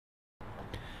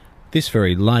This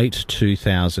very late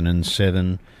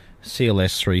 2007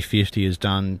 CLS350 has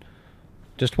done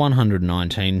just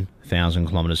 119,000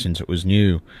 kilometres since it was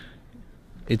new.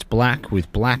 It's black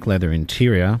with black leather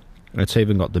interior. It's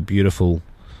even got the beautiful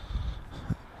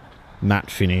matte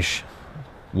finish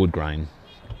wood grain.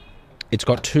 It's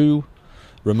got 2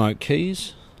 remote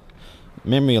keys,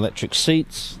 memory electric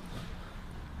seats,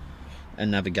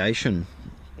 and navigation.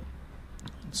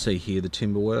 See here the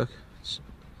timber work. It's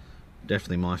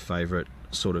definitely my favourite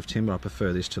sort of timber. I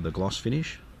prefer this to the gloss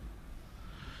finish.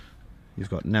 You've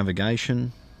got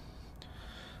navigation.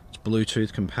 It's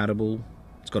Bluetooth compatible.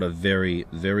 It's got a very,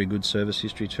 very good service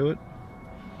history to it.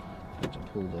 Get to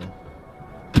pull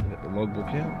get the logbook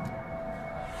out.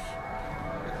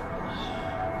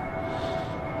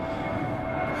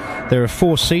 They're a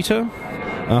 4-seater,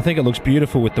 and I think it looks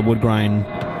beautiful with the wood grain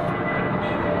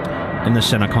in the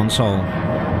centre console.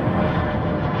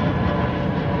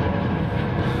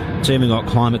 It's even got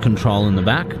climate control in the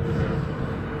back.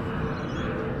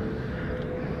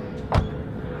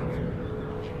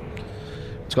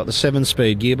 It's got the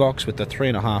 7-speed gearbox with the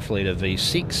 3.5 litre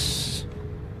V6.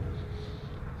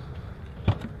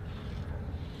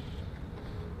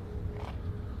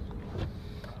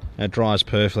 It drives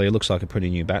perfectly. It looks like a pretty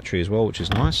new battery as well, which is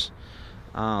nice.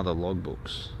 The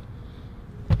logbooks.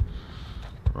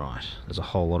 Right, there's a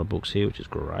whole lot of books here, which is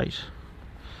great.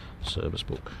 Service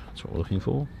book, that's what we're looking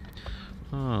for.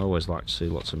 I always like to see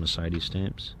lots of Mercedes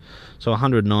stamps. So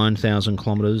 109,000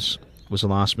 kilometres was the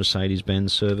last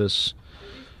Mercedes-Benz service.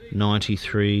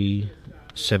 93,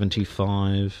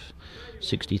 75,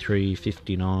 63,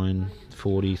 59,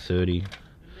 40, 30,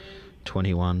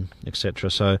 21, etc.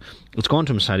 So it's gone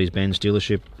to Mercedes-Benz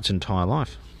dealership its entire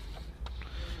life,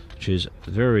 which is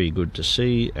very good to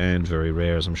see and very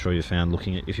rare, as I'm sure you found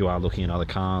if you are looking at other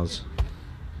cars.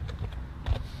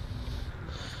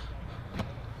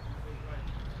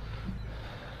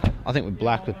 I think with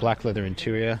black leather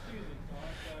interior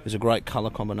is a great colour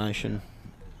combination.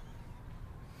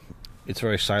 It's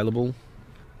very saleable.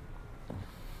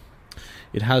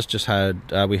 It has just had,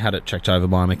 we had it checked over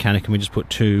by a mechanic, and we just put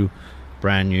 2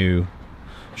 brand new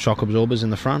shock absorbers in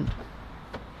the front,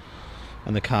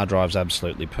 and the car drives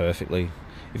absolutely perfectly.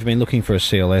 If you've been looking for a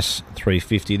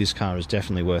CLS350, this car is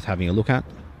definitely worth having a look at.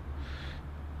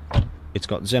 It's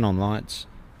got xenon lights.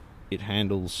 It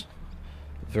handles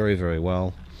very, very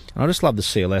well. And I just love the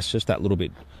CLS, just that little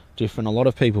bit different. A lot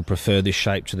of people prefer this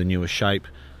shape to the newer shape.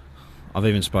 I've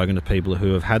even spoken to people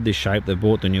who have had this shape, they've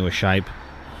bought the newer shape,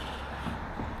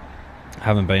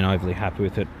 haven't been overly happy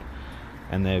with it,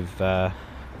 and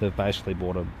they've basically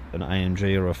bought an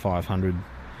AMG or a 500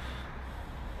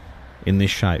 in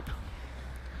this shape.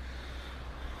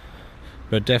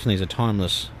 But it definitely is a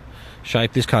timeless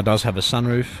shape. This car does have a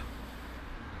sunroof,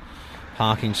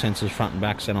 parking sensors front and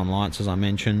back, xenon lights as I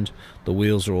mentioned. The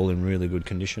wheels are all in really good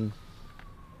condition,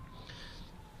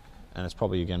 and it's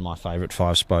probably again my favourite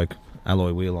 5-spoke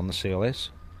alloy wheel on the CLS.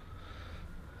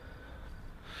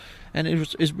 And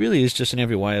it really is just in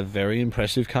every way a very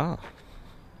impressive car.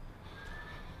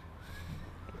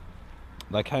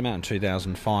 They came out in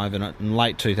 2005, and in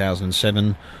late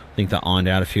 2007 I think they ironed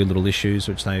out a few little issues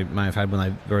which they may have had when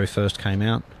they very first came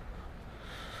out.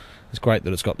 It's great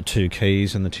that it's got the 2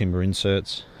 keys and the timber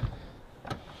inserts.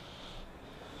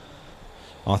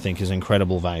 I think is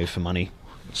incredible value for money,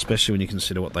 especially when you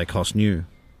consider what they cost new.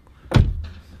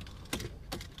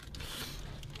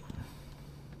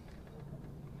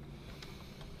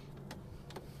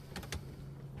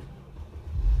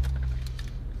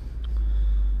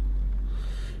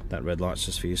 That red light's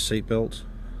just for your seatbelt.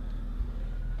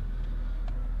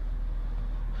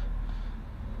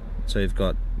 So you've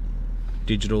got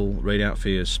digital readout for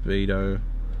your speedo.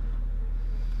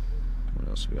 What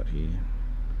else have we got here?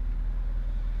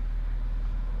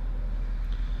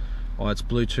 Oh, it's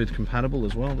Bluetooth compatible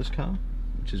as well, this car,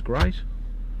 which is great.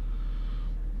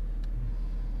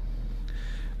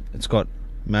 It's got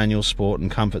manual, sport and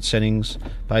comfort settings.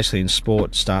 Basically in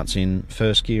sport starts in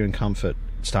first gear, and comfort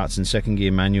starts in second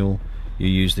gear. Manual, you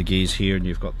use the gears here, and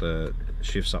you've got the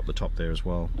shifts up the top there as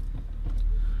well.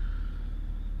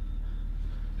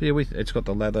 Yeah, it's got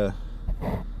the leather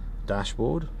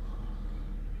dashboard,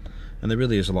 and there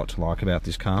really is a lot to like about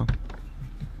this car.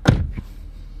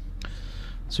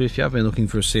 So if you have been looking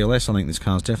for a CLS, I think this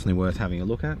car is definitely worth having a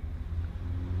look at.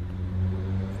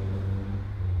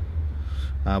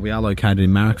 We are located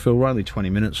in Marrickville. We're only 20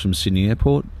 minutes from Sydney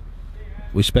Airport.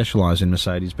 We specialise in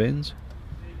Mercedes-Benz,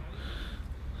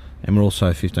 and we're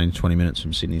also 15 to 20 minutes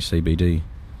from Sydney CBD.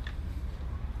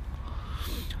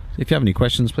 If you have any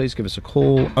questions, please give us a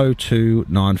call, 02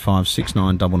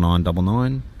 9569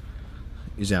 9999.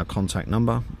 is our contact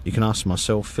number. You can ask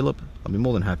myself, Philip. I'll be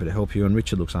more than happy to help you, and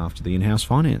Richard looks after the in-house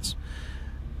finance.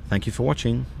 Thank you for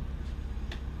watching.